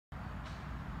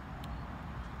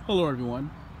Hello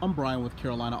everyone, I'm Brian with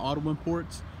Carolina Auto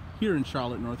Imports here in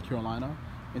Charlotte, North Carolina,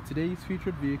 and today's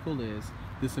featured vehicle is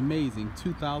this amazing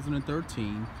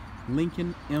 2013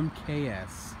 Lincoln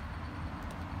MKS.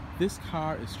 This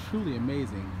car is truly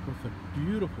amazing with a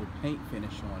beautiful paint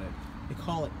finish on it. They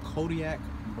call it Kodiak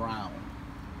Brown.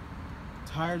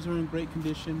 Tires are in great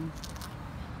condition.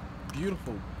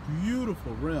 Beautiful,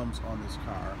 beautiful rims on this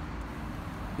car.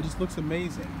 It just looks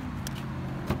amazing.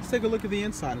 Let's take a look at the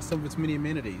inside of some of its many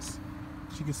amenities.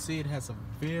 As you can see, it has a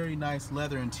very nice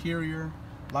leather interior,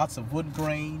 lots of wood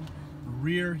grain,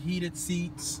 rear heated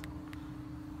seats,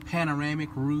 panoramic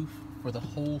roof for the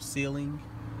whole ceiling.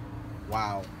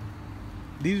 Wow.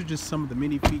 These are just some of the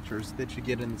many features that you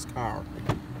get in this car.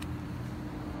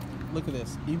 Look at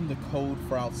this, even the code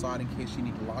for outside in case you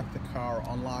need to lock the car or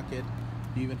unlock it.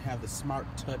 You even have the smart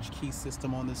touch key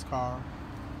system on this car.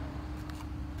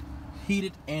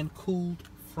 Heated and cooled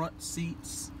front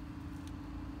seats.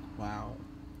 Wow.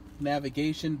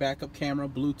 Navigation, backup camera,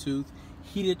 Bluetooth,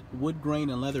 heated wood grain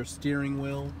and leather steering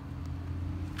wheel.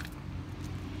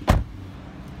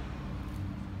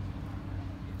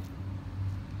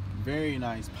 Very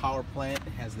nice power plant.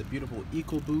 It has the beautiful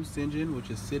EcoBoost engine, which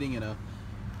is sitting in a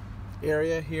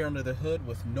area here under the hood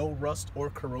with no rust or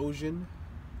corrosion.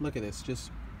 Look at this,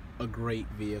 just a great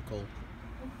vehicle.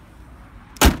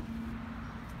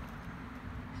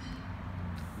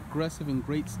 Aggressive and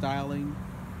great styling,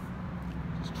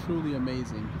 just truly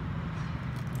amazing.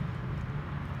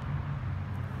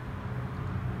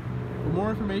 For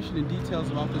more information and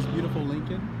details about this beautiful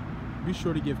Lincoln, be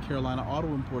sure to give Carolina Auto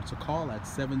Imports a call at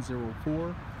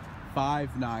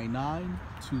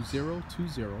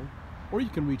 704-599-2020, or you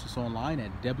can reach us online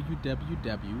at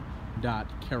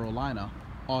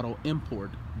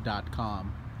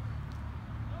www.carolinaautoimport.com.